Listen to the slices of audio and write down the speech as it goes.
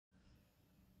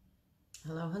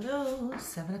Hello, hello,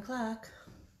 7 o'clock.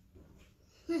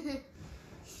 FGIC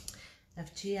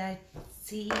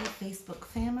Facebook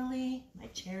family. My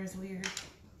chair is weird.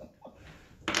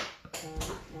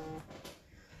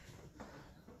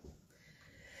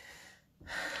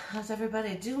 How's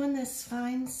everybody doing this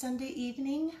fine Sunday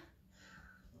evening?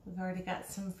 We've already got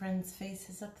some friends'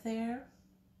 faces up there.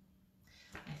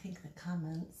 I think the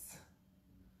comments.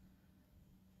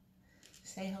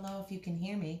 Say hello if you can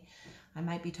hear me. I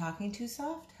might be talking too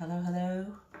soft. Hello, hello.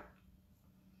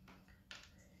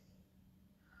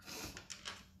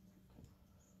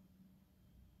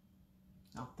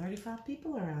 Oh, 35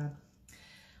 people are on.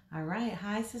 All right.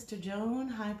 Hi, Sister Joan.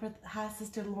 Hi,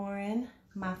 Sister Lauren,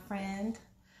 my friend.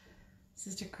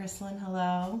 Sister Chrislyn,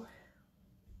 hello.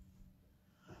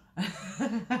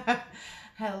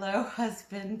 Hello,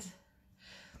 husband,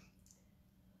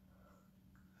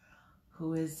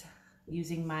 who is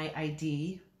using my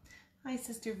ID. Hi,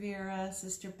 Sister Vera,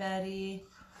 Sister Betty,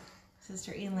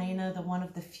 Sister Elena, the one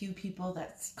of the few people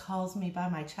that calls me by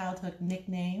my childhood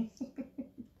nickname.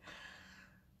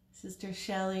 Sister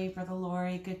Shelley, Brother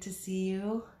Lori, good to see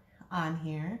you on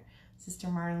here. Sister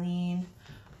Marlene,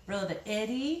 Brother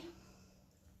Eddie,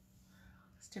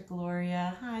 Sister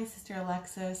Gloria, hi, Sister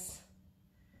Alexis.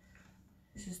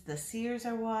 The Seers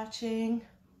are watching.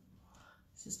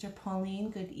 Sister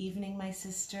Pauline, good evening, my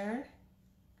sister.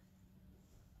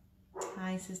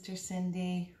 Hi, Sister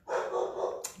Cindy.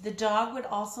 The dog would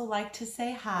also like to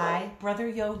say hi. Brother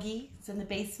Yogi is in the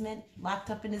basement, locked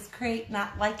up in his crate,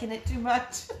 not liking it too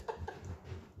much.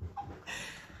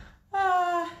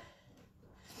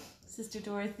 Sister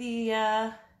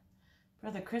Dorothea.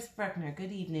 Brother Chris Bruckner,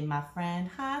 good evening, my friend.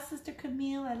 Hi, Sister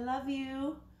Camille, I love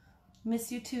you.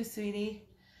 Miss you too, sweetie.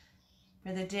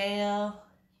 Brother Dale.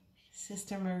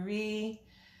 Sister Marie.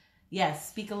 Yes,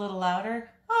 speak a little louder.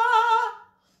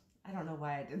 I don't know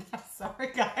why I did that.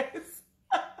 Sorry, guys.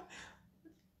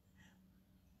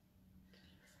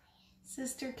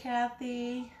 Sister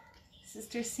Kathy,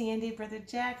 Sister Sandy, Brother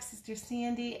Jack, Sister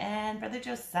Sandy, and Brother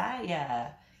Josiah.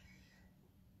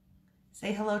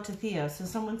 Say hello to Theo. So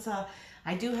someone saw,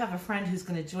 I do have a friend who's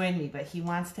going to join me, but he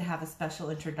wants to have a special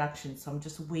introduction, so I'm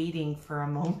just waiting for a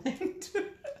moment.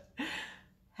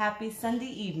 Happy Sunday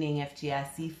evening,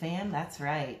 FGIC fam. That's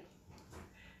right.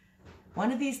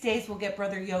 One of these days we'll get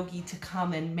Brother Yogi to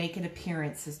come and make an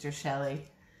appearance, Sister Shelley.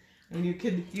 And you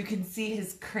can see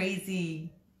his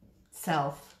crazy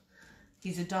self.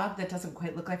 He's a dog that doesn't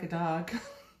quite look like a dog.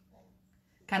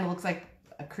 Kind of looks like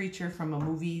a creature from a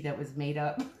movie that was made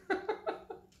up.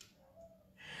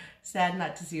 Sad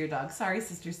not to see your dog. Sorry,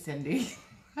 Sister Cindy.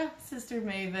 Sister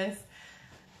Mavis.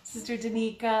 Sister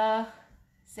Danica.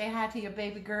 Say hi to your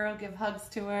baby girl. Give hugs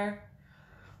to her.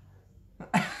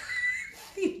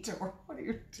 Theodore, what are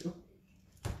you doing?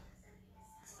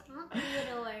 It's not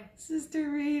Theodore. Sister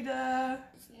Rita.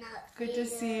 It's not Good Theodore. to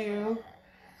see you.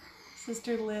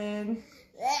 Sister Lynn.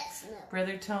 That's not.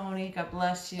 Brother Tony, God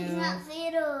bless you. It's not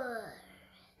Theodore.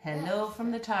 Hello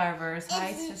from the Tarvers.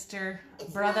 Hi, Sister,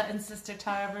 Brother and Sister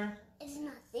Tarver. It's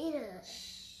not Theodore.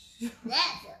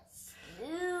 That's a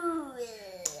smooth.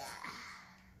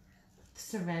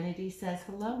 Serenity says,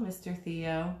 hello, Mr.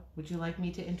 Theo. Would you like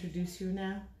me to introduce you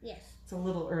now? Yes. It's a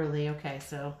little early. Okay,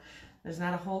 so there's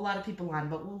not a whole lot of people on,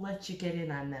 but we'll let you get in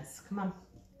on this. Come on.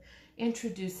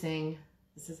 Introducing,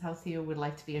 this is how Theo would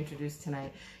like to be introduced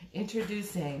tonight.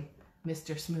 Introducing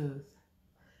Mr. Smooth.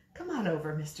 Come on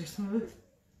over, Mr. Smooth.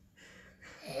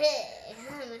 Hey, I'm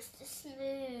Mr.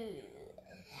 Smooth.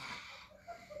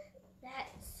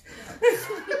 That's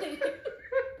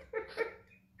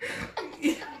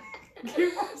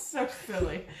You are so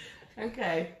silly.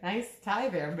 Okay, nice tie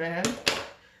there, man.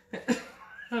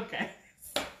 Okay.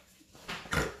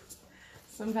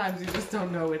 Sometimes you just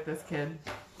don't know with this kid.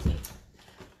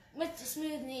 Mr.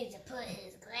 Smooth needs to put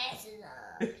his glasses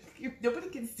on. Nobody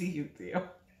can see you, Theo.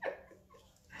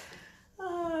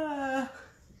 I'm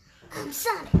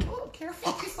Sonic. Oh,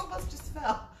 careful. You almost just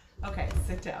fell. Okay,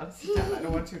 sit down. Sit down. I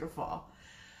don't want you to fall.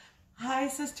 Hi,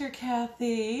 Sister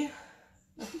Kathy.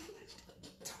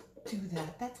 Don't do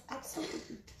that. That's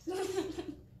absolutely...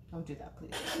 Don't do that,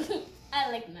 please.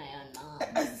 I like my own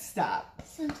mom. Stop.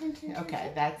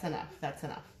 Okay, that's enough. That's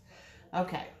enough.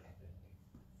 Okay.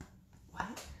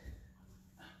 What?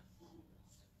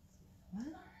 What?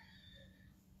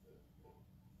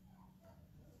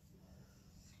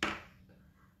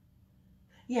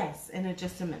 Yes, in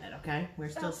just a minute, okay? We're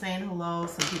still saying hello.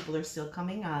 Some people are still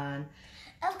coming on.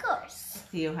 Of course.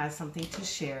 Theo has something to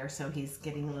share, so he's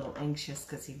getting a little anxious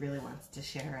because he really wants to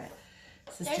share it.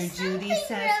 Sister There's Judy something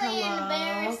says really hello.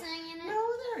 embarrassing in it. No,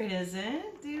 there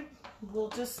isn't. Dude, we'll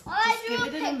just I drew give a it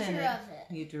a picture minute. of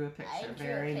it. You drew a picture. I drew a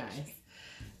Very picture. nice.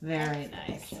 Very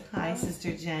nice. Hi,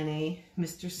 Sister Jenny.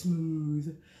 Mr.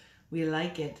 Smooth. We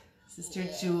like it. Sister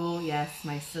Jewel. Yes,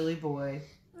 my silly boy.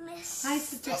 Hi,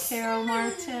 Sister Carol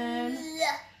Martin.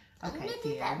 Okay,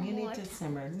 Theo, you need to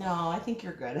simmer. No, I think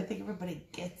you're good. I think everybody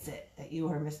gets it that you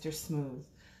are Mr. Smooth.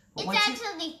 But It's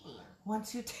actually Theo.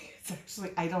 once you take it's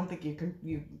actually, I don't think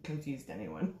you confused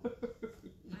anyone.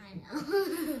 I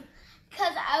know.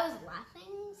 Because I was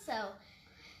laughing, so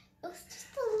it was just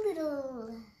a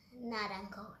little not on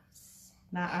course.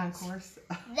 Not on course?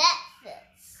 That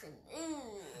fits.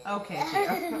 Okay,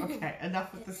 Theo. Okay,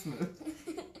 enough with the smooth.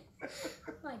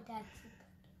 My dad said that.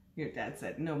 Your dad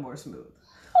said no more smooth.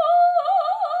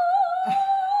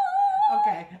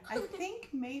 Okay, I think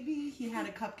maybe he had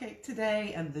a cupcake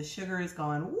today and the sugar is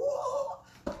gone. Whoa!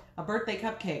 A birthday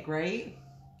cupcake, right?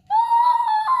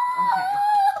 Okay.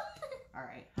 All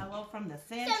right. Hello from the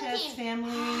Sanchez 17.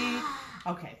 family.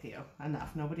 Okay, Theo,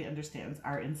 enough. Nobody understands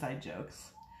our inside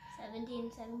jokes.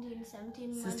 17.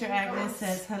 Sister Agnes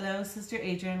says, hello, Sister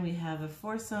Adrienne. We have a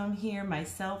foursome here,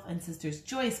 myself and Sisters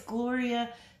Joyce,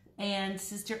 Gloria, and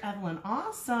Sister Evelyn.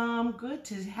 Awesome. Good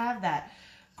to have that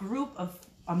group of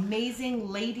amazing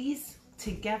ladies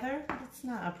together. That's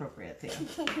not appropriate, Theo.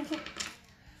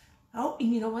 Oh,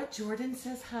 and you know what? Jordan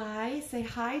says hi. Say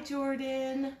hi,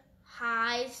 Jordan.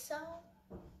 Hi, so.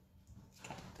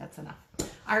 Okay, that's enough.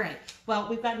 All right. Well,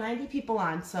 we've got 90 people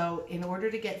on, so in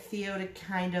order to get Theo to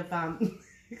kind of,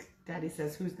 Daddy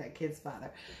says, who's that kid's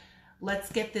father? Let's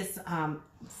get this,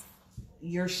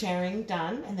 your sharing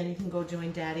done, and then you can go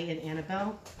join Daddy and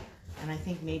Annabelle. And I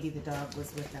think maybe the dog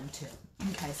was with them too.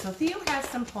 Okay, so Theo has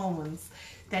some poems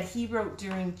that he wrote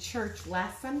during church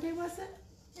last Sunday, was it?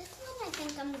 This one I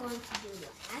think I'm going to do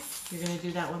last. You're going to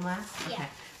do that one last? Yeah. Okay.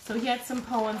 So he had some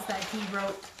poems that he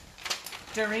wrote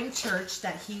during church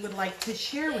that he would like to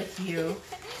share with you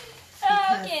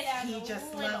because he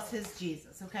just loves his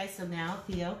Jesus. Okay, so now,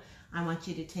 Theo, I want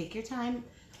you to take your time,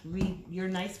 read your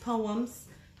nice poems,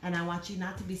 and I want you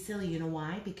not to be silly. You know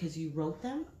why? Because you wrote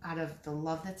them out of the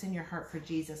love that's in your heart for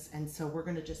Jesus. And so we're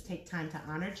going to just take time to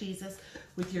honor Jesus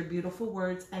with your beautiful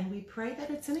words, and we pray that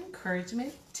it's an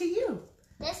encouragement to you.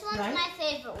 This one's Right? my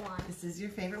favorite one. This is your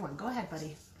favorite one. Go ahead,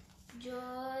 buddy.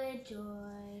 Joy,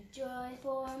 joy, joy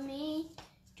for me.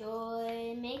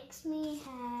 Joy makes me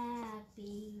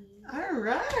happy. All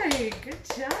right. Good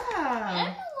I don't job.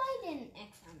 know why I didn't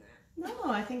X on that.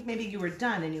 No, I think maybe you were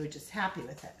done and you were just happy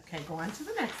with it. Okay, go on to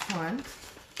the next one.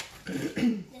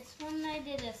 This one I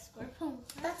did a square poem.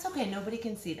 That's okay. Nobody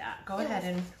can see that. Go ahead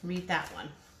and read that one.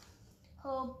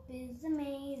 Hope is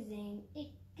amazing. It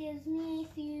gives me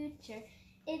a future.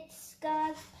 It's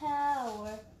God's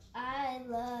power. I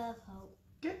love hope.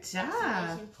 Good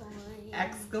job. Exclamation point.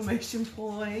 Exclamation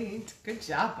point. Good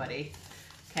job, buddy.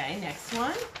 Okay, next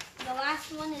one. The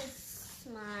last one is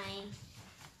my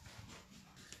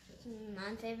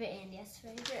non-favorite and yes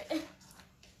favorite.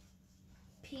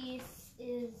 Peace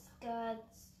is God's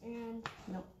and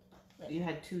Nope. You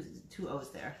had two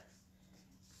O's there.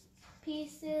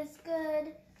 peace is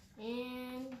good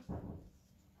and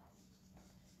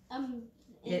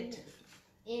it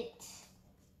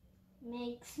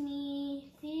makes me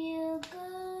feel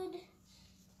good.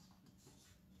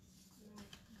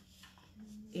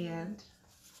 And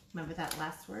remember that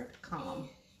last word? Calm.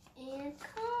 And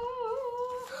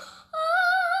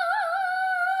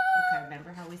Okay,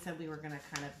 remember how we said we were going to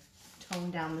kind of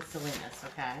tone down the silliness,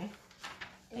 okay?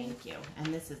 Thank you. And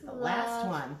this is the last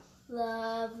one.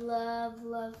 love, love,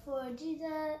 love for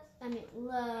Jesus.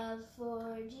 Love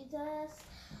for Jesus.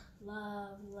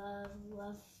 Love, love,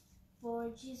 love for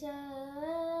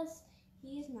Jesus.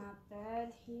 He's not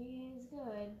bad, he's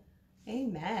good.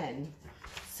 Amen.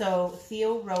 So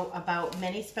Theo wrote about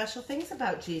many special things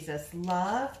about Jesus.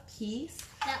 Love, peace,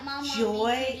 That Mom wanted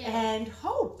joy, me to do. and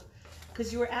hope.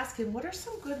 Because you were asking, what are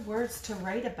some good words to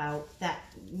write about that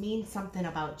mean something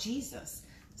about Jesus?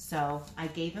 So I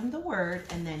gave him the word,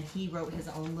 and then he wrote his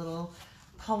own little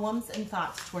poems and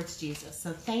thoughts towards Jesus.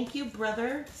 So thank you,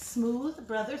 Brother Smooth,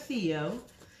 Brother Theo,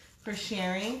 for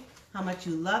sharing how much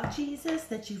you love Jesus,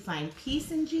 that you find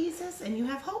peace in Jesus, and you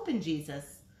have hope in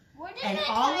Jesus. Where did And my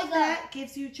all tie of go? that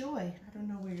gives you joy. I don't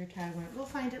know where your tie went. We'll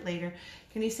find it later.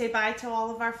 Can you say bye to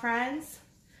all of our friends?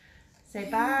 Say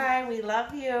bye. We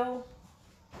love you.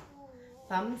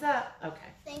 Thumbs up. Okay.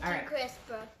 Thank all you, right. Chris,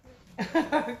 bro.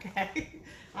 Okay.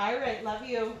 All right. Love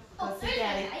you. Oh, Love you,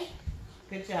 Daddy.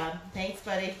 there's Good job. Thanks,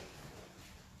 buddy.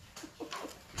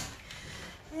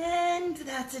 And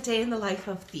that's a day in the life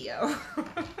of Theo.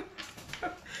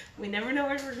 We never know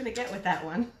where we're going to get with that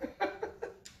one.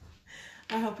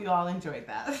 I hope you all enjoyed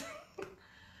that.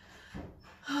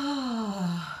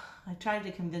 I tried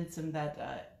to convince him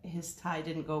that his tie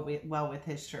didn't go well with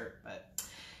his shirt, but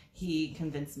he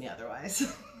convinced me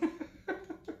otherwise.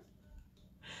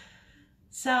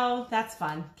 So that's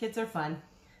fun. Kids are fun.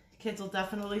 Kids will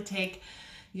definitely take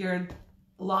your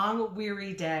long,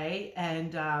 weary day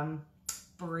and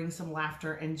bring some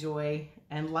laughter and joy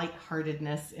and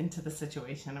lightheartedness into the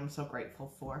situation. I'm so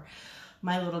grateful for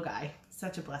my little guy.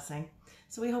 Such a blessing.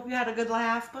 So we hope you had a good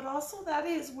laugh, but also that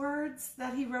his words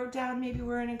that he wrote down maybe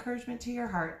were an encouragement to your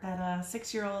heart, that a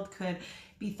 6-year-old could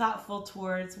be thoughtful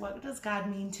towards, what does God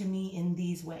mean to me in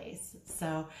these ways?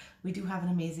 So we do have an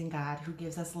amazing God who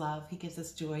gives us love. He gives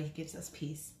us joy. He gives us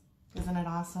peace. Isn't it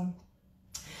awesome?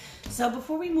 So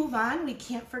before we move on, we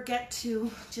can't forget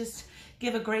to just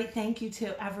give a great thank you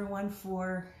to everyone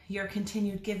for your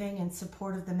continued giving and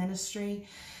support of the ministry.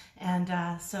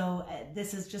 And so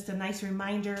this is just a nice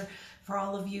reminder for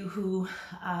all of you who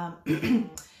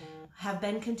have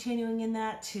been continuing in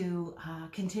that to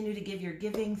continue to give your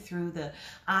giving through the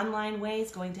online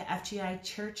ways, going to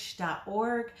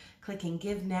fgichurch.org, clicking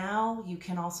Give Now. You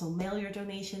can also mail your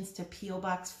donations to P.O.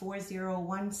 Box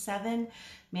 4017,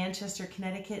 Manchester,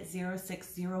 Connecticut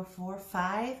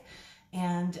 06045,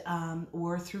 and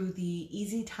or through the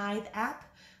Easy Tithe app.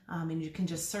 And you can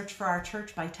just search for our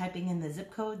church by typing in the zip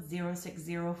code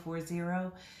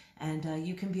 06040, and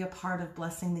you can be a part of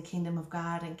blessing the kingdom of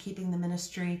God and keeping the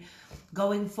ministry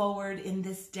going forward in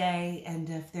this day. And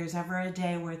if there's ever a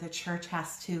day where the church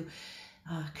has to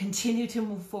continue to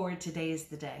move forward, today is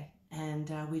the day.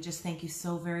 And we just thank you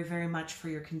so very, very much for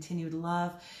your continued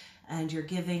love and your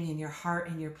giving and your heart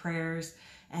and your prayers.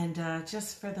 And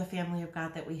just for the family of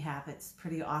God that we have, it's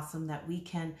pretty awesome that we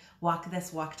can walk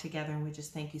this walk together. And we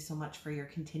just thank you so much for your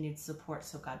continued support.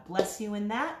 So God bless you in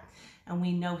that. And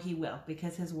we know he will,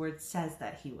 because his word says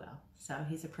that he will. So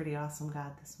he's a pretty awesome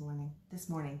God this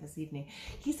evening.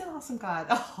 He's an awesome God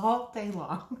all day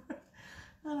long.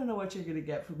 I don't know what you're going to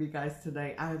get from me guys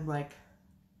tonight. I'm like,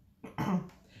 I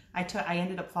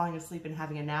ended up falling asleep and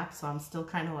having a nap. So I'm still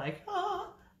kind of like,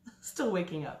 still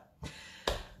waking up.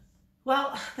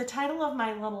 Well, the title of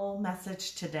my little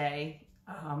message today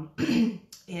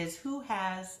is Who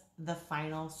Has the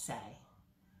Final Say?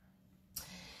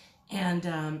 And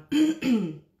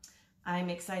I'm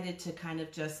excited to kind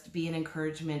of just be an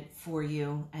encouragement for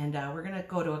you. And we're going to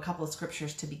go to a couple of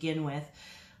scriptures to begin with.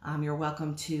 You're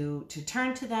welcome to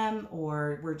turn to them,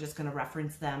 or we're just going to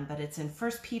reference them. But it's in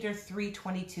 1 Peter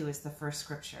 3:22 is the first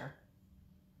scripture.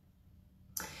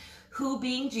 Who,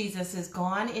 being Jesus, is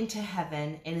gone into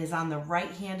heaven and is on the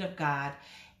right hand of God,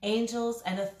 angels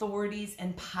and authorities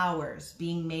and powers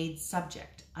being made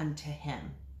subject unto him.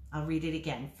 I'll read it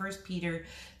again. 1 Peter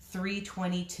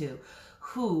 3:22.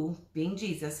 Who, being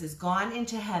Jesus, is gone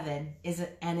into heaven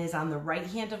and is on the right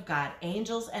hand of God,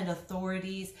 angels and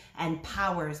authorities and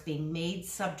powers being made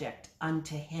subject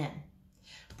unto him.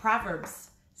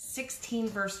 Proverbs 16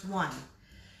 verse 1.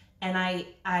 And I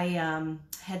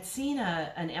had seen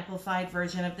an amplified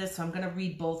version of this, so I'm going to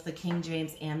read both the King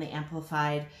James and the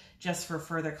amplified just for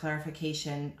further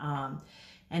clarification.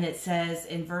 And it says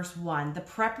in verse 1, the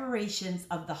preparations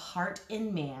of the heart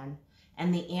in man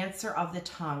and the answer of the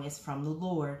tongue is from the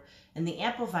Lord. And the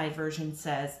amplified version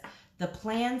says, the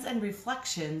plans and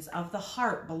reflections of the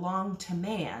heart belong to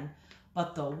man,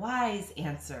 but the wise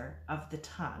answer of the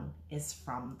tongue is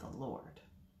from the Lord.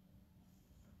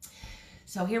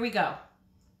 So here we go.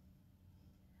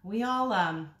 We all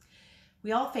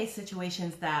face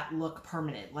situations that look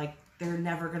permanent, like they're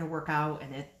never going to work out,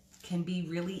 and it can be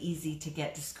really easy to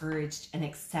get discouraged and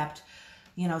accept,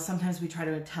 sometimes we try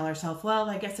to tell ourselves, well,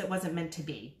 I guess it wasn't meant to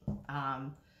be.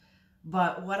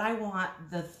 But what I want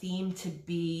the theme to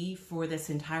be for this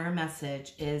entire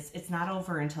message is it's not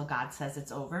over until God says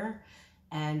it's over.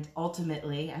 And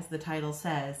ultimately, as the title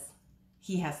says,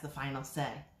 he has the final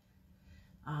say.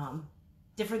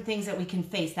 Different things that we can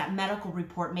face. That medical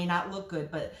report may not look good,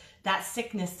 but that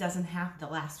sickness doesn't have the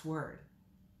last word.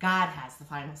 God has the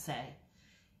final say.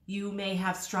 You may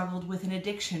have struggled with an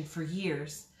addiction for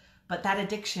years, but that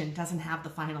addiction doesn't have the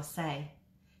final say.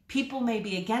 People may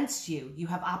be against you. You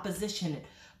have opposition,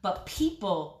 but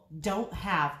people don't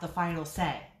have the final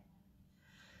say.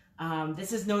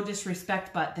 This is no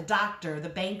disrespect, but the doctor, the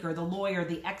banker, the lawyer,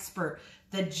 the expert,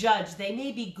 the judge, they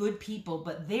may be good people,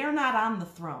 but they're not on the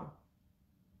throne.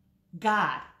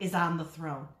 God is on the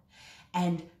throne.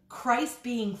 And Christ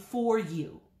being for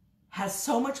you has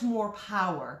so much more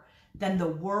power than the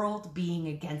world being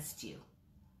against you.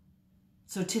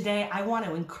 So today I want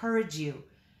to encourage you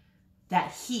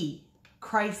that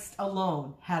Christ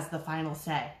alone, has the final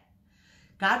say.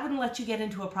 God wouldn't let you get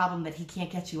into a problem that he can't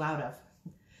get you out of.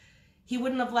 He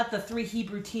wouldn't have let the 3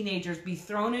 Hebrew teenagers be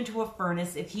thrown into a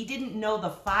furnace if he didn't know the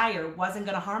fire wasn't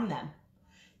going to harm them.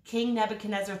 King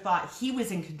Nebuchadnezzar thought he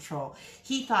was in control.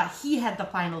 He thought he had the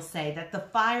final say, that the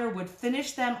fire would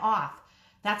finish them off.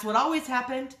 That's what always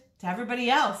happened to everybody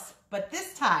else. But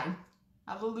this time,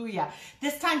 hallelujah,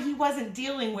 this time he wasn't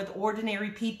dealing with ordinary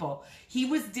people. He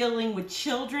was dealing with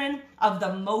children of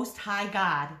the Most High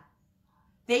God.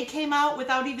 They came out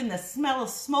without even the smell of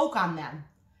smoke on them.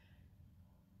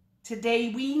 Today,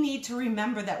 we need to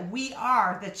remember that we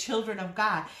are the children of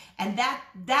God, and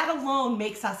that alone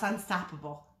makes us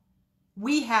unstoppable.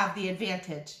 We have the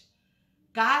advantage.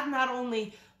 God not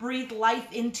only breathed life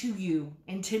into you,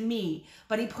 into me,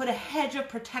 but he put a hedge of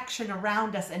protection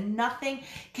around us, and nothing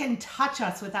can touch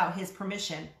us without his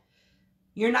permission.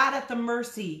 You're not at the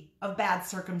mercy of bad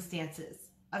circumstances,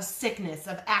 of sickness,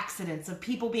 of accidents, of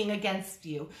people being against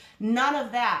you. None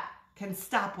of that can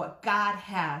stop what God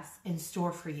has in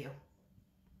store for you.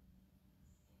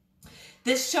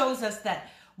 This shows us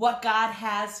that what God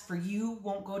has for you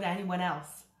won't go to anyone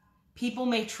else. People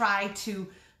may try to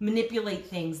manipulate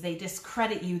things. They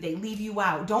discredit you. They leave you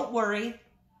out. Don't worry.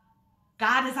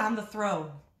 God is on the throne.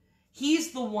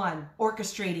 He's the one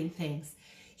orchestrating things.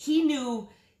 He knew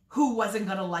who wasn't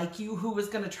going to like you, who was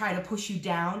going to try to push you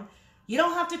down. You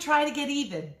don't have to try to get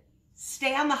even.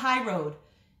 Stay on the high road,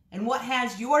 and what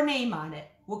has your name on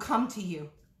it will come to you.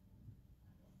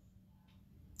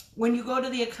 When you go to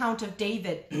the account of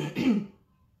David,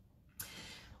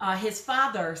 his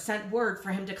father sent word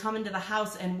for him to come into the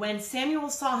house, and when Samuel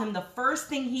saw him, the first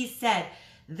thing he said,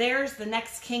 "There's the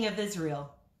next king of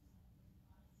Israel."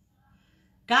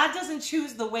 God doesn't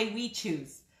choose the way we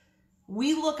choose.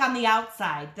 We look on the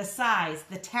outside, the size,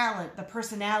 the talent, the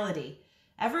personality.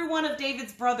 Every one of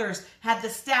David's brothers had the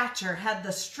stature, had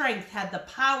the strength, had the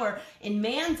power in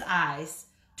man's eyes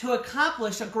to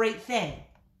accomplish a great thing.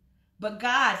 But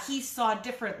God, he saw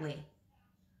differently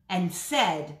and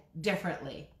said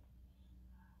differently.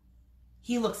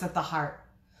 He looks at the heart.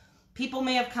 People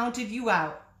may have counted you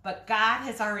out, but God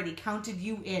has already counted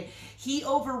you in. He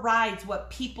overrides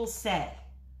what people say.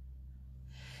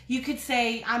 You could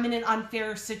say, I'm in an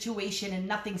unfair situation and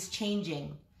nothing's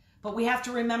changing. But we have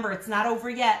to remember, it's not over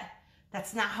yet.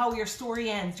 That's not how your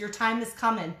story ends. Your time is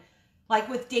coming. Like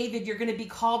with David, you're going to be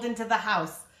called into the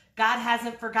house. God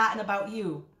hasn't forgotten about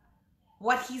you.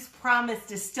 What he's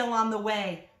promised is still on the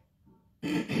way.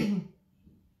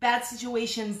 Bad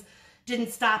situations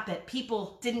didn't stop it.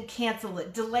 People didn't cancel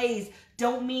it. Delays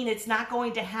don't mean it's not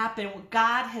going to happen. What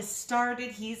God has started,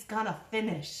 he's going to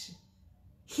finish.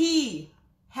 He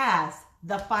has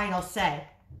the final say.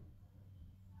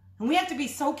 And we have to be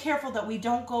so careful that we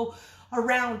don't go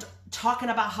around talking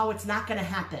about how it's not going to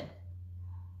happen.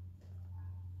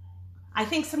 I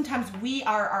think sometimes we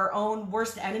are our own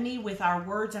worst enemy with our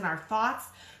words and our thoughts,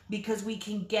 because we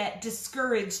can get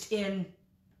discouraged in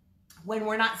when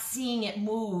we're not seeing it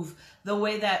move the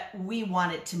way that we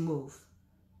want it to move.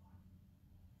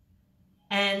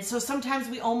 And so sometimes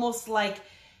we almost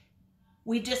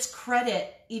we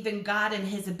discredit even God and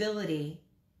his ability,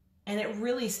 and it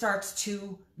really starts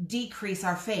to decrease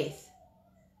our faith.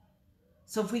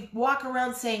 So if we walk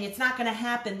around saying it's not going to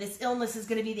happen, this illness is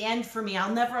going to be the end for me,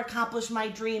 I'll never accomplish my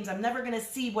dreams, I'm never going to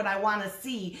see what I want to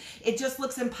see, it just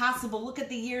looks impossible, look at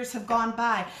the years have gone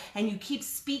by, and you keep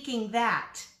speaking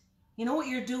that, you know what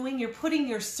you're doing? You're putting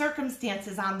your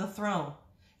circumstances on the throne.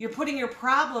 You're putting your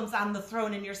problems on the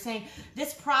throne, and you're saying,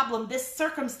 this problem, this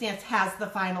circumstance has the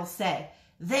final say.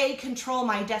 They control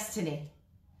my destiny.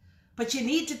 But you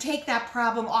need to take that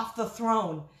problem off the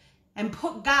throne and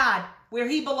put God where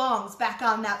he belongs back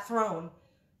on that throne,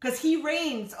 because he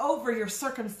reigns over your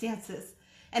circumstances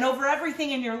and over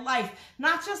everything in your life,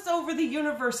 not just over the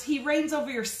universe. He reigns over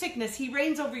your sickness. He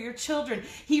reigns over your children.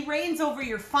 He reigns over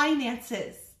your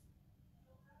finances.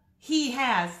 He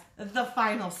has the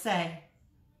final say.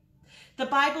 The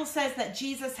Bible says that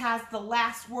Jesus has the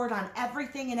last word on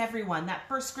everything and everyone. That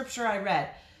first scripture I read,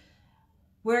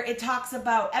 where it talks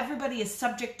about everybody is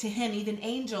subject to him, even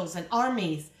angels and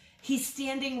armies. He's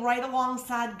standing right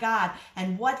alongside God,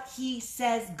 and what he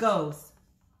says goes.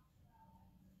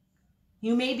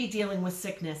 You may be dealing with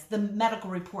sickness. The medical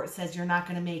report says you're not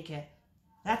going to make it.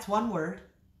 That's one word.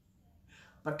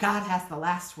 But God has the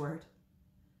last word.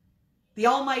 The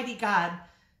Almighty God,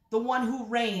 the one who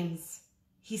reigns,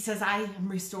 he says, I am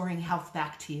restoring health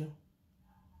back to you.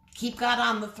 Keep God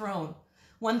on the throne.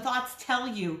 When thoughts tell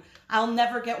you, I'll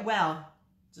never get well,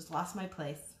 just lost my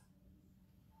place.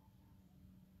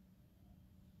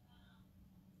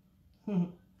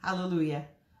 Hallelujah.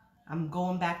 I'm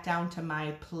going back down to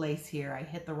my place here. I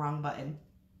hit the wrong button.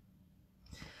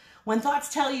 When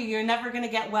thoughts tell you you're never going to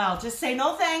get well, just say,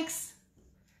 no thanks.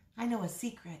 I know a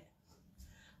secret.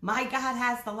 My God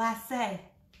has the last say.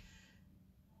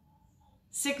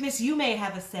 Sickness, you may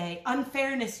have a say.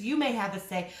 Unfairness, you may have a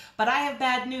say. But I have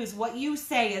bad news. What you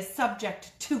say is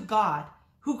subject to God,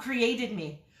 who created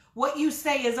me. What you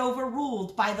say is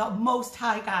overruled by the Most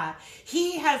High God.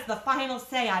 He has the final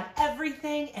say on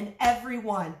everything and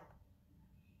everyone.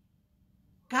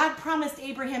 God promised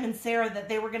Abraham and Sarah that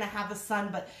they were going to have a son,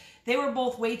 but they were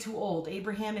both way too old.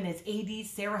 Abraham in his 80s,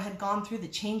 Sarah had gone through the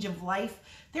change of life.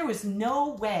 There was no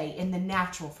way in the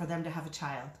natural for them to have a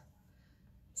child.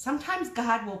 Sometimes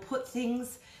God will put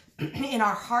things in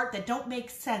our heart that don't make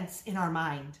sense in our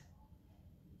mind.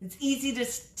 It's easy to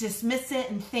dismiss it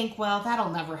and think, well,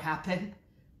 that'll never happen.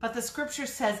 But the scripture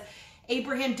says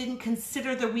Abraham didn't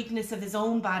consider the weakness of his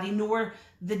own body nor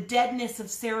the deadness of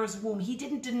Sarah's womb. He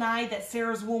didn't deny that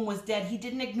Sarah's womb was dead. He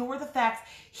didn't ignore the facts.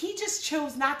 He just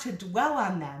chose not to dwell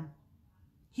on them.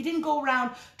 He didn't go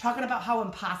around talking about how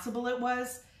impossible it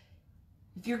was.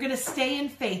 If you're going to stay in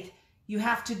faith, you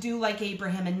have to do like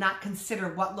Abraham and not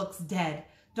consider what looks dead.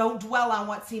 Don't dwell on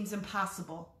what seems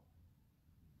impossible.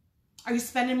 Are you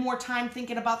spending more time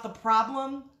thinking about the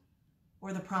problem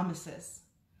or the promises?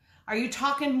 Are you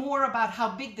talking more about how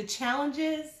big the challenge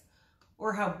is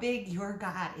or how big your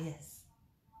God is?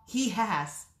 He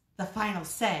has the final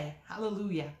say.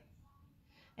 Hallelujah.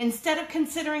 Instead of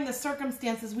considering the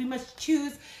circumstances, we must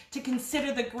choose to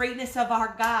consider the greatness of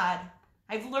our God.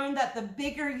 I've learned that the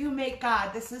bigger you make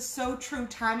God, this is so true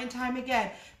time and time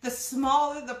again, the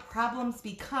smaller the problems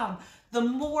become, the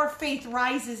more faith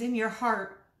rises in your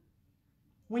heart.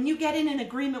 When you get in an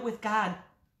agreement with God,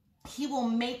 He will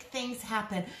make things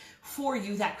happen for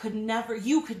you that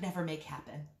you could never make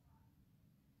happen.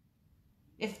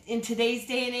 If in today's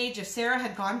day and age, if Sarah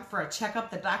had gone for a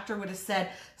checkup, the doctor would have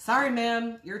said, sorry,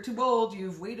 ma'am, you're too old.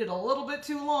 You've waited a little bit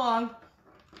too long.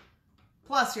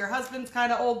 Plus, your husband's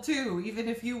kind of old too. Even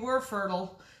if you were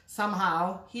fertile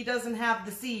somehow, he doesn't have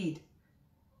the seed.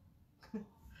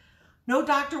 No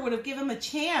doctor would have given him a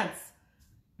chance.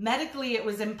 Medically, it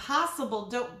was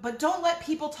impossible. But don't let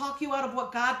people talk you out of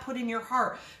what God put in your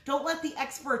heart. Don't let the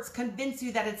experts convince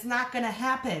you that it's not going to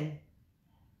happen.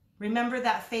 Remember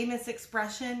that famous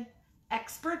expression?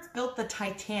 Experts built the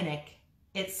Titanic.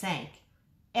 It sank.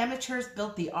 Amateurs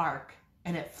built the ark,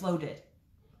 and it floated.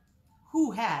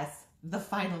 Who has the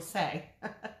final say?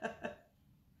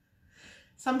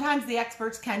 Sometimes the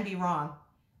experts can be wrong.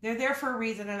 They're there for a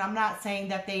reason, and I'm not saying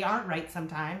that they aren't right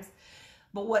sometimes.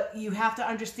 But what you have to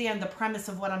understand, the premise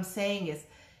of what I'm saying is,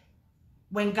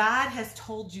 when God has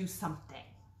told you something,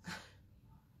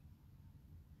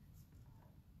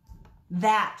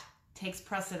 that takes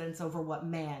precedence over what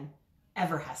man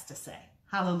ever has to say.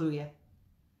 Hallelujah.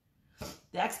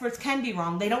 The experts can be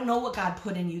wrong. They don't know what God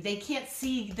put in you. They can't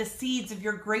see the seeds of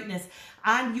your greatness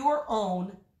on your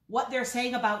own. What they're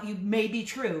saying about you may be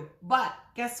true. But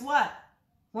guess what?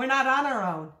 We're not on our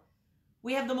own.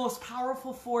 We have the most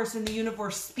powerful force in the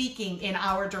universe speaking in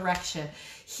our direction.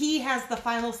 He has the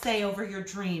final say over your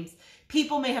dreams.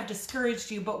 People may have discouraged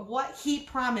you, but what He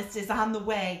promised is on the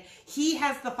way. He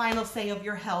has the final say of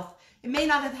your health. It may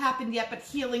not have happened yet, but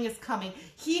healing is coming.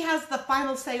 He has the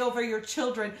final say over your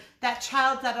children. That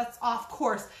child that's off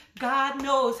course, God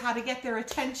knows how to get their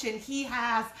attention. He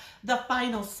has the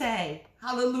final say.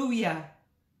 Hallelujah.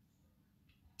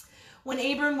 When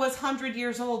Abram was 100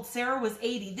 years old, Sarah was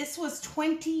 80. This was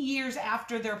 20 years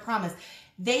after their promise.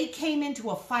 They came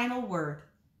into a final word.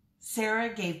 Sarah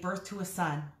gave birth to a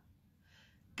son.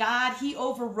 God, He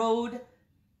overrode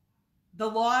the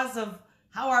laws of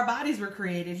how our bodies were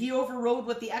created. He overrode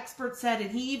what the experts said, and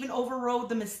He even overrode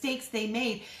the mistakes they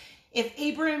made. If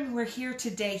Abraham were here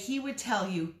today, he would tell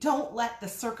you, don't let the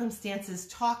circumstances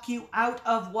talk you out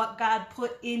of what God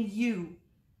put in you.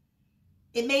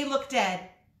 It may look dead,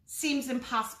 seems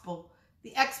impossible.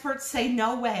 The experts say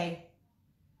no way.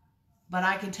 But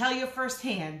I can tell you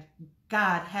firsthand,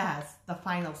 God has the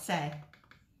final say.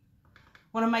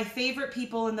 One of my favorite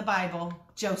people in the Bible,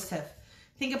 Joseph.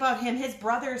 Think about him. His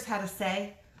brothers had a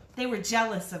say. They were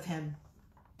jealous of him.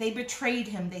 They betrayed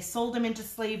him. They sold him into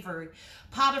slavery.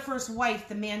 Potiphar's wife,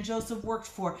 the man Joseph worked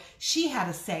for, she had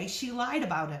a say. She lied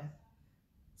about him.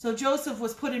 So Joseph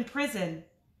was put in prison.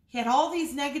 He had all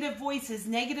these negative voices,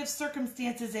 negative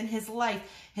circumstances in his life,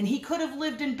 and he could have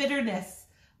lived in bitterness,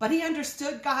 but he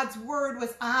understood God's word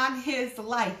was on his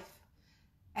life.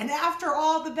 And after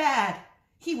all the bad,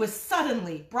 he was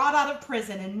suddenly brought out of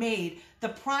prison and made the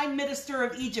prime minister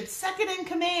of Egypt, second in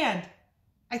command.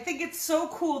 I think it's so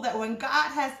cool that when God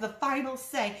has the final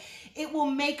say, it will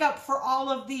make up for all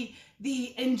of the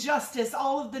injustice,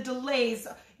 all of the delays.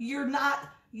 You're not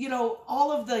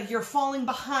all of you're falling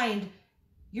behind.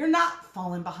 You're not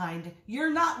falling behind.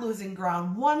 You're not losing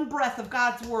ground. One breath of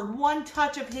God's word, one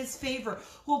touch of his favor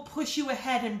will push you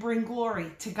ahead and bring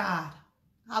glory to God.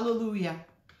 Hallelujah.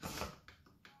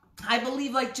 I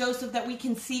believe, like Joseph, that we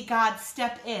can see God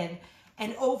step in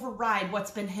and override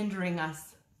what's been hindering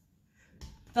us.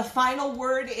 The final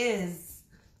word is,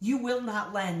 you will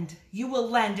not lend. You will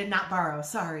lend and not borrow.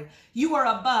 Sorry. You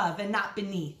are above and not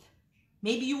beneath.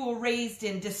 Maybe you were raised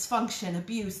in dysfunction,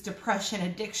 abuse, depression,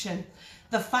 addiction.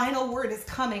 The final word is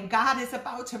coming. God is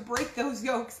about to break those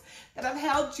yokes that have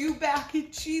held you back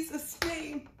in Jesus'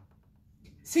 name,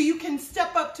 so you can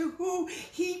step up to who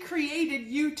he created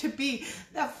you to be.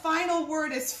 The final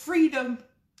word is freedom,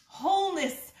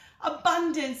 wholeness,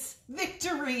 abundance,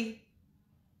 victory.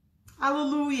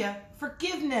 Hallelujah.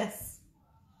 Forgiveness.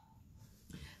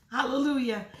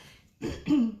 Hallelujah.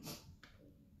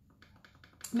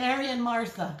 Mary and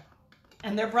Martha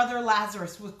and their brother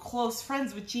Lazarus were close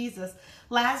friends with Jesus.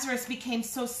 Lazarus became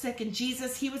so sick, and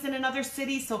Jesus, he was in another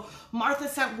city, so Martha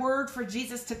sent word for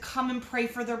Jesus to come and pray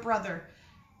for their brother.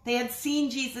 They had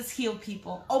seen Jesus heal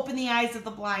people, open the eyes of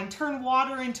the blind, turn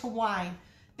water into wine.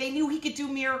 They knew he could do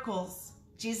miracles.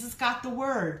 Jesus got the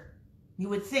word. You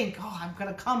would think, I'm going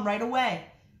to come right away.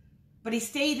 But he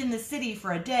stayed in the city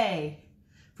for a day,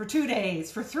 for 2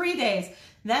 days, for 3 days.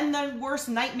 Then the worst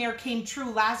nightmare came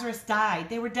true. Lazarus died.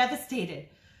 They were devastated.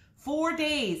 4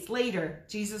 days later,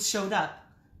 Jesus showed up.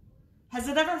 Has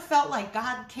it ever felt like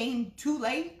God came too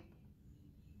late?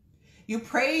 You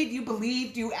prayed, you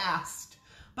believed, you asked,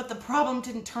 but the problem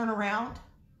didn't turn around.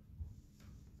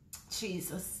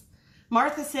 Jesus.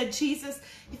 Martha said, Jesus,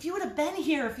 if you would have been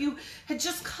here, if you had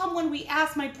just come when we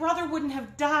asked, my brother wouldn't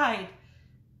have died.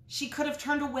 She could have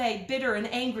turned away, bitter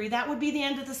and angry. That would be the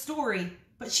end of the story.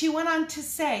 But she went on to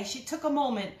say, she took a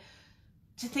moment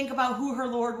to think about who her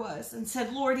Lord was and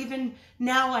said, Lord, even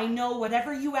now I know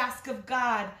whatever you ask of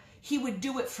God, he would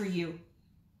do it for you.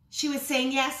 She was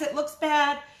saying, yes, it looks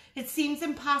bad. It seems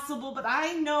impossible, but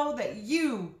I know that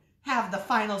you have the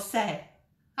final say.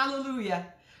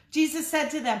 Hallelujah. Jesus said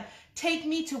to them, take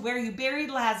me to where you buried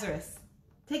Lazarus.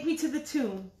 Take me to the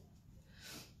tomb.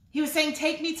 He was saying,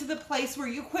 take me to the place where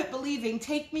you quit believing.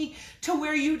 Take me to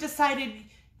where you decided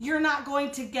you're not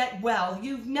going to get well.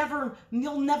 You'll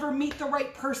never meet the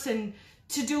right person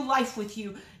to do life with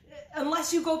you.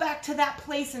 Unless you go back to that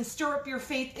place and stir up your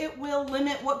faith, it will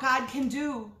limit what God can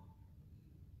do,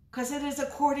 because it is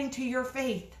according to your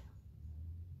faith.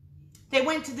 They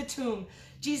went to the tomb.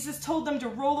 Jesus told them to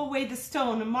roll away the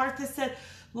stone. And Martha said,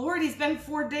 Lord, he's been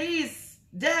 4 days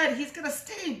dead. He's going to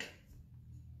stink.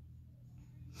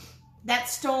 That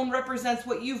stone represents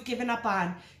what you've given up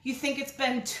on. You think it's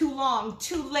been too long,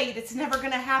 too late. It's never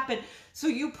going to happen. So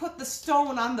you put the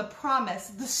stone on the promise,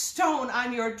 the stone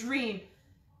on your dream.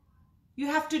 You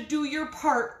have to do your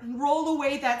part and roll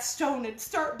away that stone and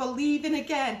start believing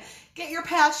again. Get your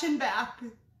passion back.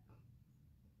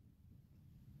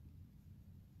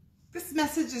 This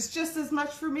message is just as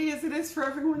much for me as it is for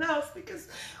everyone else, because,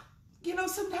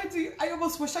 sometimes I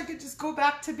almost wish I could just go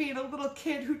back to being a little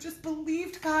kid who just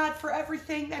believed God for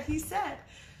everything that he said,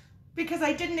 because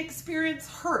I didn't experience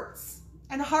hurts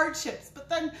and hardships. But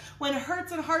then when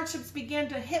hurts and hardships began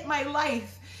to hit my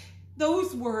life,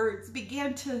 those words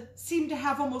began to seem to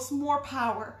have almost more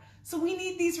power. So we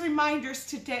need these reminders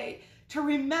today to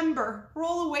remember,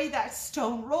 roll away that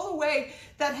stone, roll away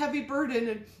that heavy burden,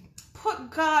 and put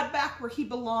God back where he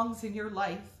belongs in your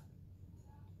life.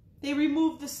 They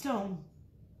removed the stone.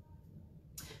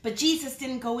 But Jesus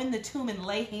didn't go in the tomb and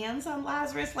lay hands on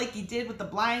Lazarus like he did with the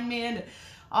blind man and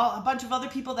a bunch of other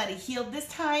people that he healed. This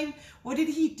time, what did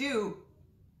he do?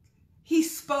 He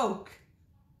spoke.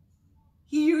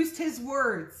 He used his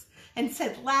words and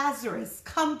said, Lazarus,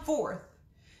 come forth.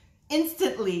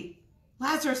 Instantly,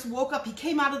 Lazarus woke up. He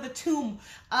came out of the tomb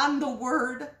on the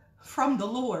word from the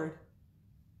Lord.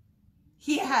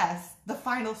 He has the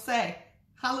final say.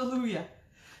 Hallelujah.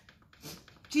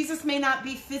 Jesus may not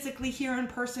be physically here in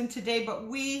person today, but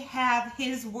we have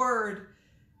his word.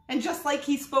 And just like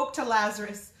he spoke to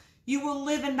Lazarus, you will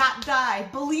live and not die.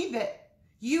 Believe it.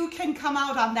 You can come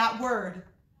out on that word.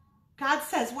 God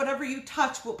says whatever you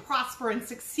touch will prosper and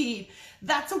succeed.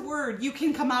 That's a word you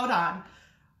can come out on.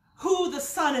 Who the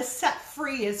Son has set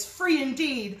free is free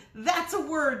indeed. That's a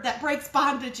word that breaks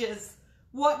bondages.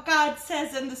 What God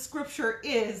says in the scripture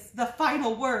is the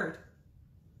final word.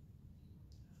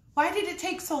 Why did it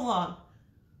take so long?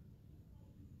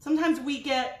 Sometimes we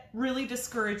get really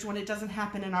discouraged when it doesn't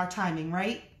happen in our timing,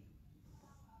 right?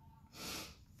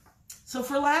 So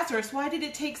for Lazarus, why did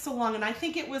it take so long? And I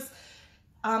think it was,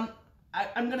 I'm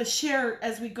going to share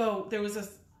as we go. There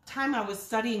was time I was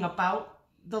studying about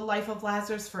the life of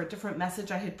Lazarus for a different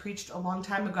message I had preached a long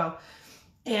time ago.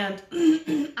 And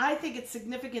I think it's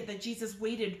significant that Jesus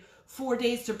waited 4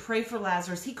 days to pray for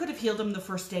Lazarus. He could have healed him the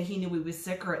first day he knew he was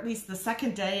sick, or at least the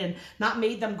second day, and not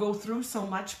made them go through so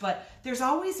much. But there's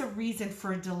always a reason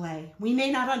for a delay. We may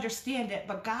not understand it,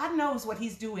 but God knows what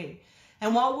he's doing.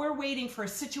 And while we're waiting for a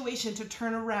situation to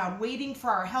turn around, waiting for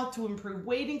our health to improve,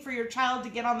 waiting for your child to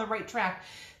get on the right track,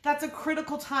 that's a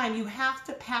critical time. You have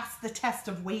to pass the test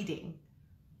of waiting.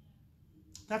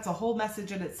 That's a whole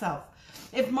message in itself.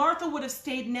 If Martha would have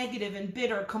stayed negative and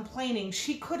bitter, complaining,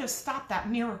 she could have stopped that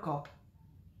miracle.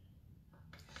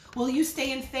 Will you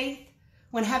stay in faith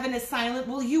when heaven is silent?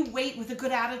 Will you wait with a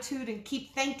good attitude and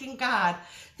keep thanking God?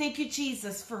 Thank you,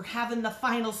 Jesus, for having the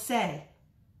final say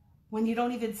when you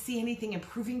don't even see anything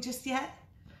improving just yet?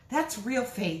 That's real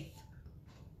faith.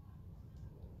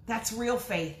 That's real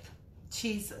faith.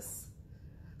 Jesus.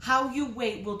 How you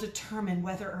wait will determine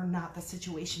whether or not the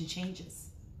situation changes.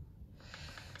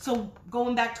 So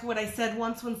going back to what I said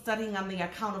once when studying on the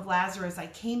account of Lazarus, I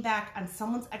came back on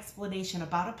someone's explanation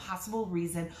about a possible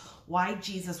reason why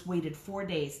Jesus waited 4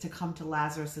 days to come to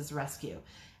Lazarus's rescue.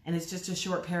 And it's just a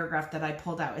short paragraph that I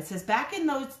pulled out. It says, back in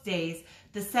those days,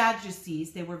 the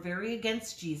Sadducees, they were very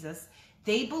against Jesus.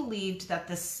 They believed that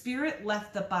the spirit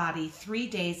left the body 3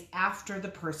 days after the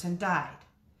person died.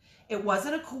 It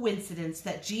wasn't a coincidence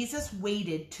that Jesus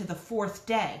waited to the 4th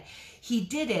day. He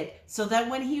did it so that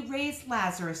when he raised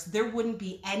Lazarus, there wouldn't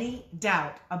be any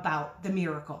doubt about the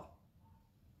miracle.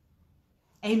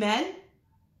 Amen?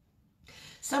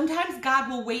 Sometimes God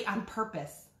will wait on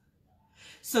purpose.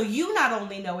 So you not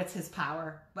only know it's his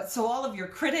power, but so all of your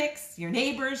critics, your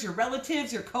neighbors, your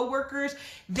relatives, your coworkers,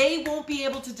 they won't be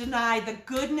able to deny the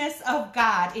goodness of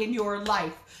God in your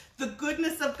life, the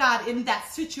goodness of God in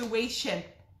that situation.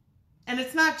 And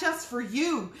it's not just for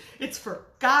you, it's for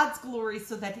God's glory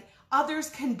so that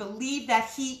others can believe that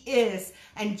he is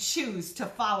and choose to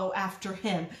follow after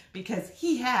him because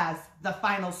he has the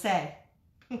final say.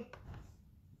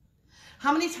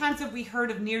 How many times have we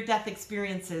heard of near-death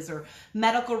experiences or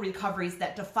medical recoveries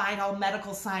that defied all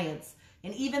medical science?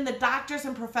 And even the doctors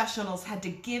and professionals had to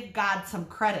give God some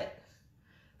credit.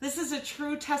 This is a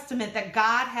true testament that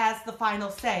God has the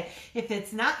final say. If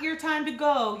it's not your time to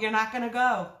go, you're not going to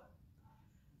go.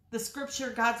 The scripture,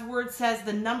 God's word says,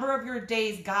 the number of your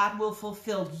days God will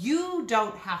fulfill. You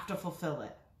don't have to fulfill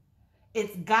it.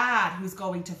 It's God who's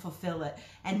going to fulfill it.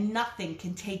 And nothing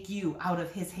can take you out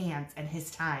of his hands and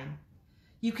his time.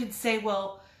 You could say,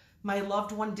 well, my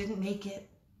loved one didn't make it.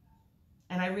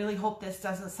 And I really hope this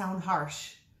doesn't sound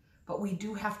harsh. But we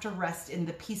do have to rest in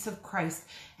the peace of Christ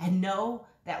and know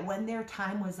that when their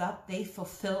time was up, they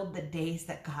fulfilled the days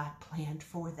that God planned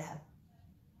for them.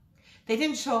 They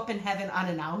didn't show up in heaven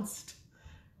unannounced.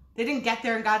 They didn't get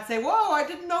there and God say, whoa, I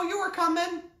didn't know you were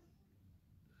coming.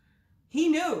 He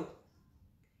knew.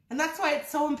 And that's why it's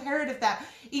so imperative that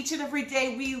each and every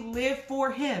day we live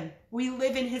for him. We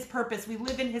live in his purpose. We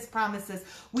live in his promises.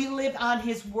 We live on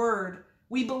his word.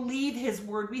 We believe his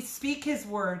word. We speak his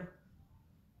word.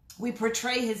 We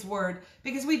portray his word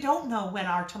because we don't know when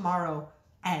our tomorrow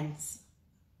ends.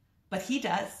 But he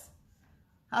does.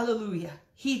 Hallelujah.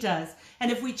 He does. And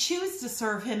if we choose to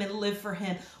serve him and live for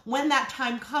him, when that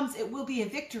time comes, it will be a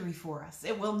victory for us.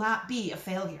 It will not be a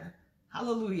failure.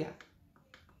 Hallelujah.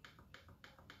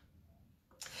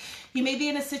 You may be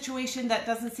in a situation that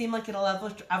doesn't seem like it'll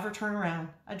ever turn around.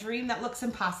 A dream that looks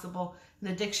impossible. An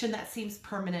addiction that seems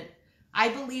permanent. I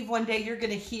believe one day you're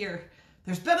going to hear,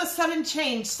 there's been a sudden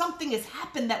change. Something has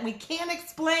happened that we can't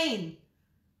explain.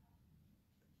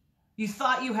 You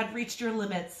thought you had reached your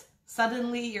limits.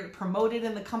 Suddenly you're promoted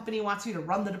and the company wants you to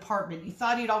run the department. You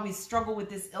thought you'd always struggle with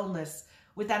this illness,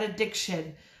 with that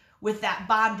addiction, with that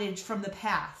bondage from the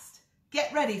past.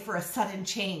 Get ready for a sudden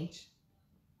change.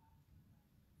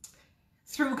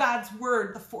 Through God's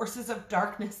word, the forces of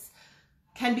darkness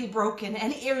can be broken.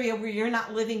 Any area where you're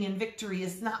not living in victory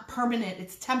is not permanent.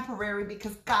 It's temporary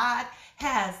because God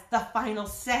has the final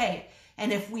say.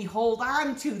 And if we hold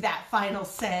on to that final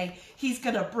say, he's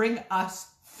going to bring us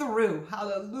through.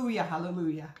 Hallelujah,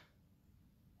 hallelujah.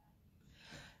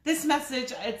 This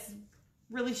message, it's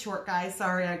really short, guys.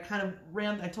 Sorry, I kind of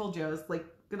I told you I was like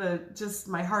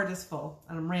my heart is full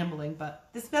and I'm rambling, but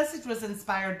this message was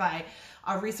inspired by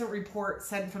a recent report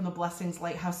sent from the Blessings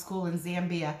Lighthouse School in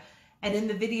Zambia. And in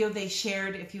the video they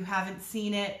shared, if you haven't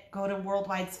seen it, go to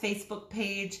Worldwide's Facebook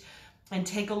page and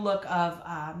take a look of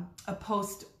a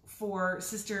post for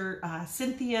Sister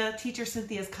Cynthia, Teacher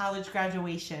Cynthia's college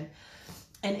graduation.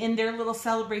 And in their little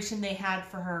celebration they had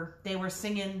for her, they were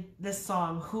singing this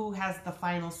song, Who Has the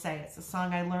Final Say? It's a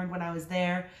song I learned when I was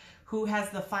there. who has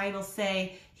the final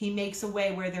say. He makes a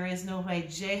way where there is no way.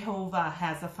 Jehovah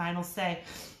has the final say.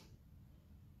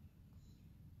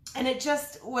 And it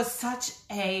just was such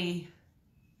a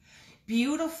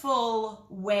beautiful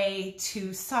way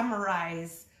to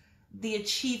summarize the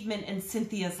achievement in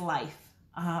Cynthia's life.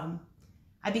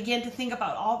 I began to think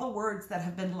about all the words that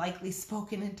have been likely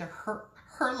spoken into her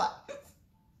life.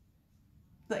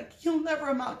 Like, you'll never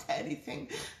amount to anything.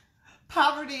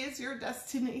 Poverty is your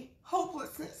destiny.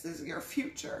 Hopelessness is your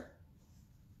future.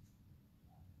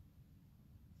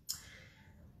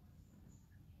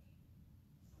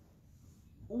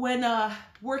 When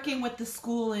working with the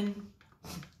school and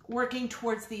working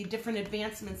towards the different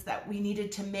advancements that we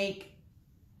needed to make,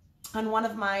 on one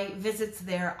of my visits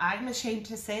there, I'm ashamed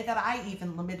to say that I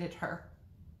even limited her.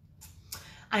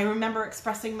 I remember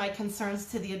expressing my concerns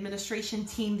to the administration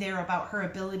team there about her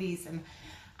abilities, and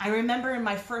I remember in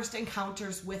my first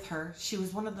encounters with her, she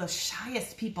was one of the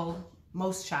shyest people,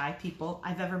 most shy people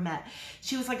I've ever met.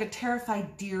 She was like a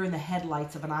terrified deer in the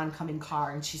headlights of an oncoming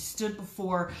car, and she stood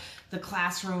before the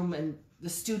classroom and the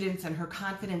students, and her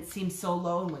confidence seemed so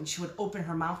low, and when she would open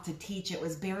her mouth to teach, it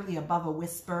was barely above a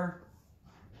whisper.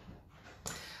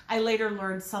 I later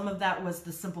learned some of that was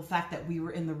the simple fact that we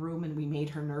were in the room and we made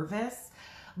her nervous.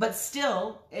 But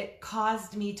still, it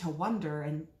caused me to wonder,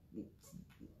 and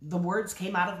the words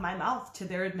came out of my mouth to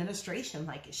their administration,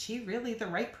 like, is she really the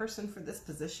right person for this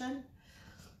position?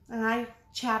 And I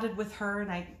chatted with her and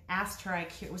I asked her, I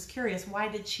was curious, why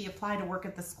did she apply to work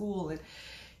at the school? And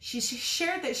she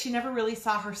shared that she never really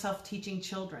saw herself teaching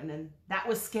children, and that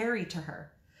was scary to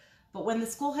her. But when the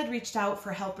school had reached out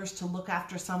for helpers to look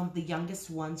after some of the youngest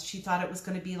ones, she thought it was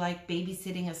going to be like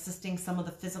babysitting, assisting some of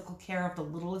the physical care of the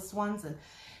littlest ones. And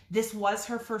this was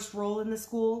her first role in the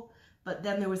school, but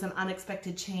then there was an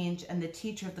unexpected change and the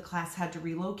teacher of the class had to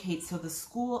relocate, so the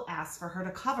school asked for her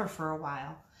to cover for a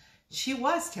while. She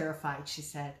was terrified, she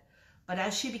said, but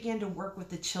as she began to work with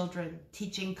the children,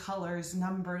 teaching colors,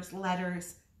 numbers,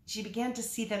 letters, she began to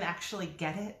see them actually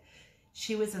get it.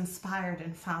 She was inspired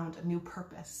and found a new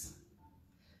purpose.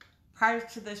 Prior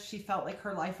to this, she felt like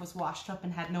her life was washed up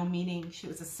and had no meaning. She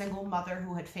was a single mother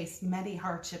who had faced many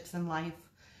hardships in life.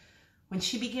 When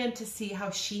she began to see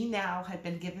how she now had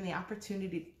been given the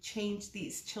opportunity to change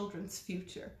these children's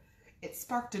future, it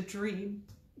sparked a dream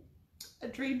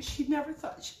she never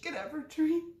thought she could ever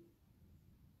dream.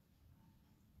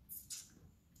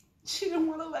 She didn't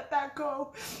want to let that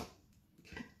go.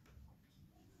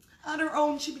 On her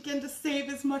own, she began to save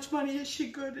as much money as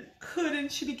she could,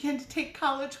 and she began to take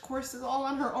college courses all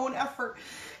on her own effort.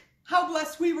 How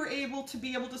blessed we were able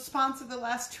to sponsor the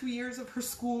last 2 years of her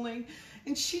schooling.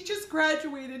 And she just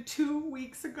graduated 2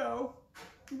 weeks ago.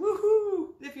 Woohoo!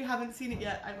 If you haven't seen it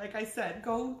yet, like I said,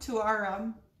 go to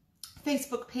our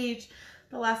Facebook page.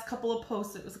 The last couple of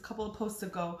posts, it was a couple of posts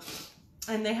ago,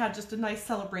 and they had just a nice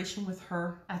celebration with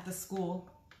her at the school.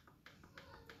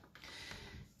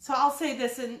 So I'll say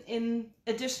this, in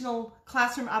additional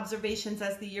classroom observations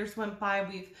as the years went by,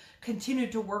 we've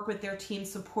continued to work with their team,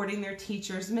 supporting their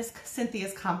teachers. Miss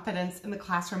Cynthia's confidence in the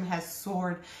classroom has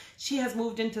soared. She has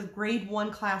moved into grade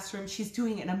 1 classroom. She's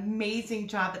doing an amazing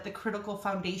job at the critical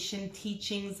foundation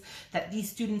teachings that these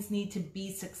students need to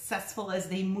be successful as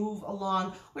they move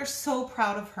along. We're so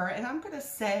proud of her. And I'm going to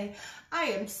say, I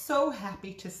am so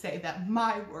happy to say that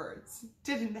my words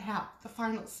didn't have the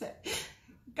final say.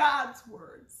 God's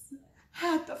words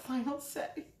had the final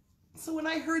say. So when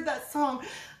I heard that song,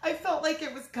 I felt like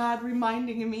it was God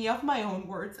reminding me of my own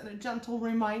words, and a gentle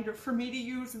reminder for me to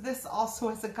use this also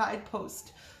as a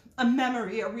guidepost, a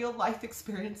memory, a real life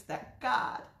experience that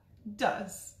God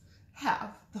does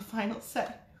have the final say.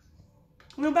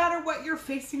 No matter what you're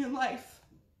facing in life,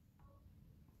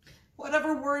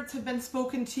 whatever words have been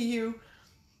spoken to you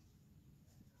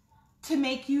to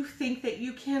make you think that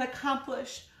you can't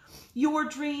accomplish your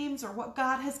dreams or what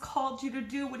God has called you to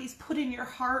do, what He's put in your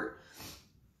heart,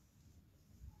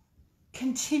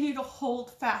 continue to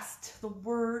hold fast to the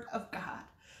Word of God,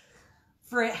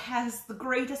 for it has the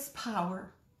greatest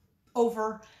power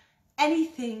over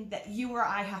anything that you or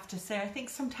I have to say. I think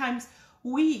sometimes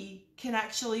we can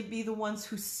actually be the ones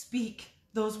who speak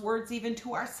those words even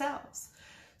to ourselves.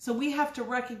 So we have to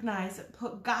recognize and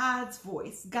put God's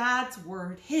voice, God's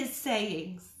word, His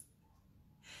sayings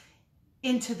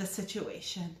into the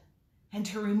situation, and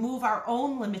to remove our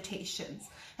own limitations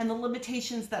and the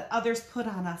limitations that others put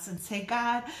on us, and say,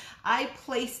 God, I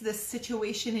place this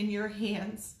situation in your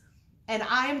hands, and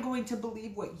I am going to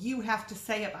believe what you have to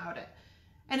say about it.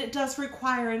 And it does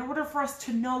require, in order for us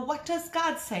to know what does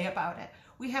God say about it,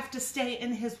 we have to stay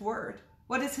in His word.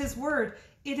 What is His word?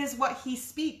 It is what He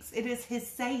speaks. It is His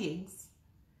sayings.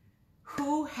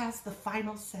 Who has the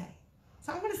final say?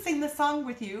 So I'm going to sing this song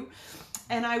with you,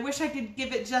 and I wish I could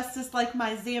give it justice like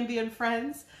my Zambian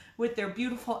friends with their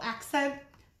beautiful accent,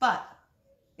 but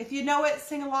if you know it,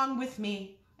 sing along with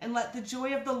me and let the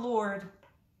joy of the Lord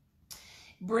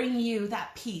bring you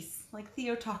that peace, like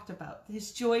Theo talked about.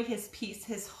 His joy, his peace,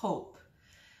 his hope.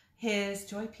 His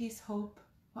joy, peace, hope,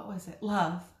 what was it?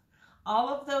 Love. All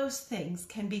of those things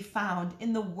can be found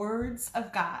in the words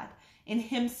of God, in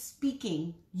him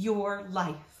speaking your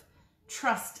life.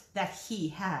 Trust that he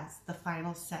has the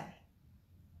final say.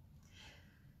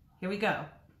 Here we go.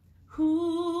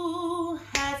 Who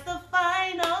has the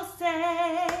final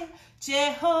say?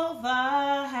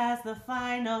 Jehovah has the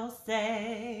final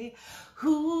say.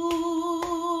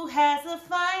 Who has the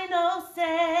final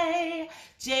say?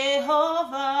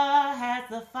 Jehovah has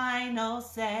the final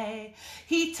say.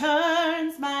 He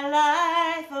turns my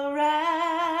life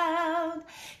around.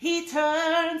 He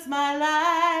turns my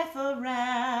life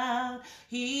around.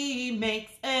 He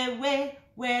makes a way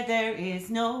where there is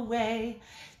no way.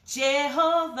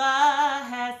 Jehovah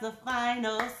has the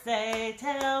final say.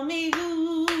 Tell me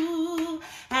who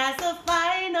has the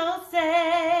final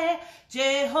say.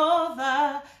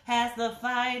 Jehovah has the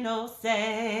final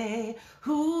say.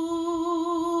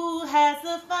 Who has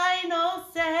the final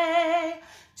say?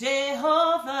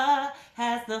 Jehovah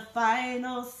has the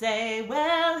final say.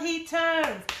 Well, he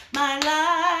turns my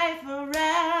life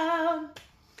around.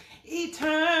 He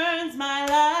turns my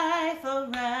life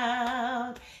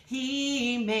around.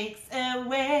 He makes a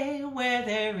way where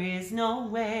there is no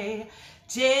way.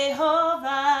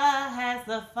 Jehovah has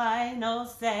the final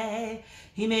say.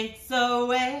 He makes a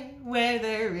way where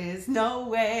there is no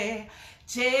way.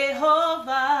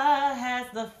 Jehovah has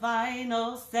the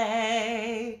final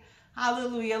say.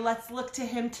 Hallelujah. Let's look to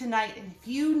him tonight. And if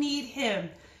you need him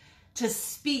to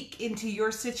speak into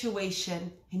your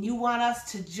situation and you want us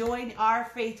to join our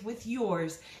faith with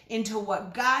yours into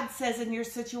what God says in your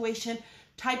situation,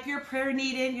 type your prayer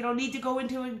need in. You don't need to go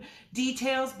into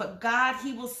details, but God,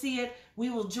 he will see it. We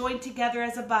will join together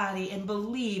as a body and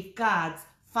believe God's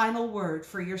final word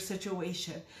for your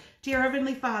situation. Dear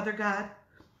Heavenly Father, God,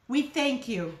 we thank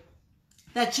you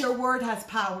that your word has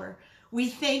power. We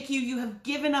thank you. You have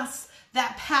given us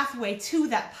that pathway to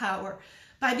that power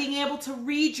by being able to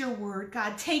read your word,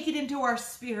 God, take it into our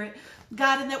spirit,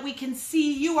 God, and that we can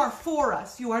see you are for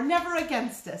us. You are never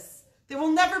against us. There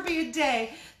will never be a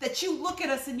day that you look at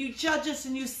us and you judge us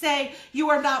and you say you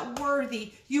are not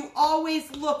worthy. You always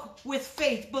look with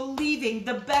faith, believing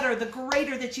the better, the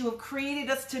greater that you have created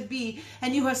us to be.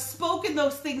 And you have spoken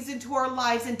those things into our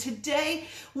lives. And today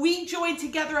we join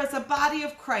together as a body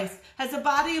of Christ, as a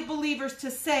body of believers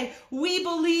to say, we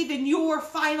believe in your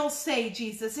final say,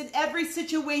 Jesus, in every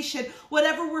situation,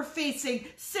 whatever we're facing,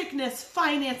 sickness,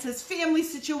 finances, family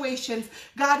situations.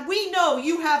 God, we know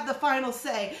you have the final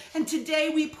say. And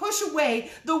today we push away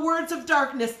the words of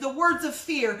darkness, the words of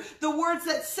fear, the words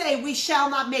that say we shall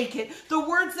not make it, the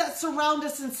words that surround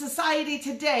us in society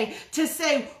today to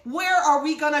say, where are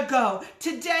we going to go?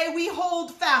 Today we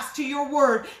hold fast to your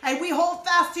word and we hold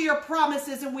fast to your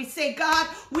promises and we say, God,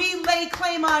 we lay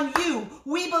claim on you.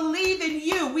 We believe in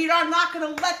you. We are not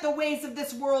going to let the ways of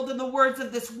this world and the words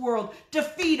of this world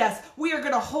defeat us. We are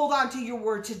going to hold on to your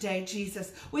word today,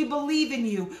 Jesus. We believe in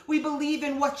you. We believe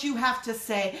in what you have to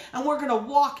say, and we're going to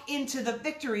walk into the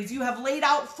victories you have laid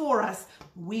out for us.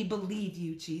 We believe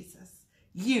you, Jesus.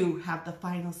 You have the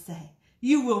final say.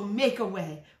 You will make a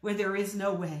way where there is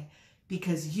no way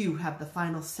because you have the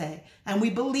final say. And we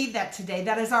believe that today.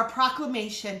 That is our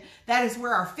proclamation. That is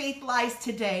where our faith lies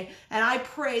today. And I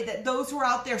pray that those who are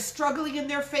out there struggling in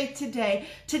their faith today,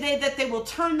 that they will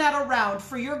turn that around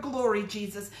for your glory,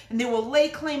 Jesus. And they will lay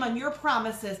claim on your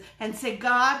promises and say,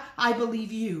 God, I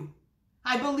believe you.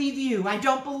 I believe you. I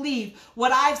don't believe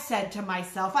what I've said to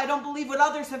myself. I don't believe what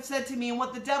others have said to me and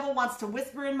what the devil wants to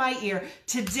whisper in my ear.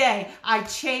 Today, I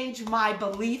change my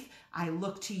belief. I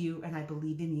look to you and I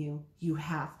believe in you. You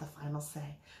have the final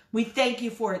say. We thank you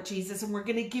for it, Jesus, and we're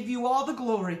going to give you all the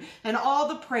glory and all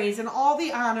the praise and all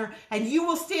the honor, and you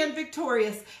will stand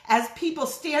victorious as people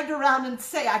stand around and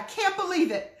say, I can't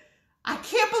believe it. I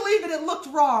can't believe it. It looked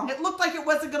wrong. It looked like it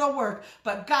wasn't going to work.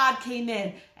 But God came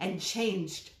in and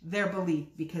changed their belief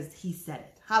because he said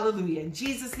it. Hallelujah. In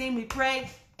Jesus' name we pray.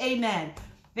 Amen.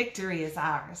 Victory is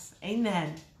ours.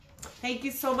 Amen. Thank you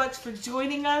so much for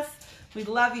joining us. We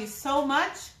love you so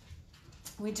much.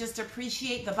 We just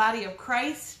appreciate the body of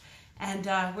Christ. And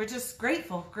we're just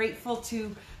grateful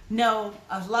to know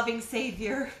a loving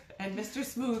Savior and Mr.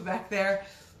 Smooth back there.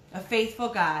 A faithful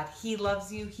God. He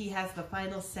loves you. He has the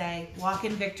final say. Walk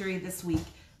in victory this week.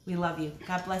 We love you.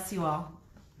 God bless you all.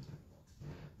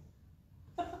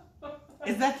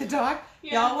 Is that the dog?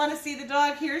 Yeah. Y'all want to see the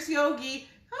dog? Here's Yogi.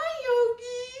 Hi,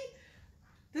 Yogi.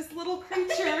 This little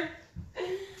creature.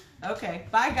 Okay,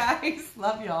 bye guys.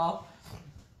 Love y'all.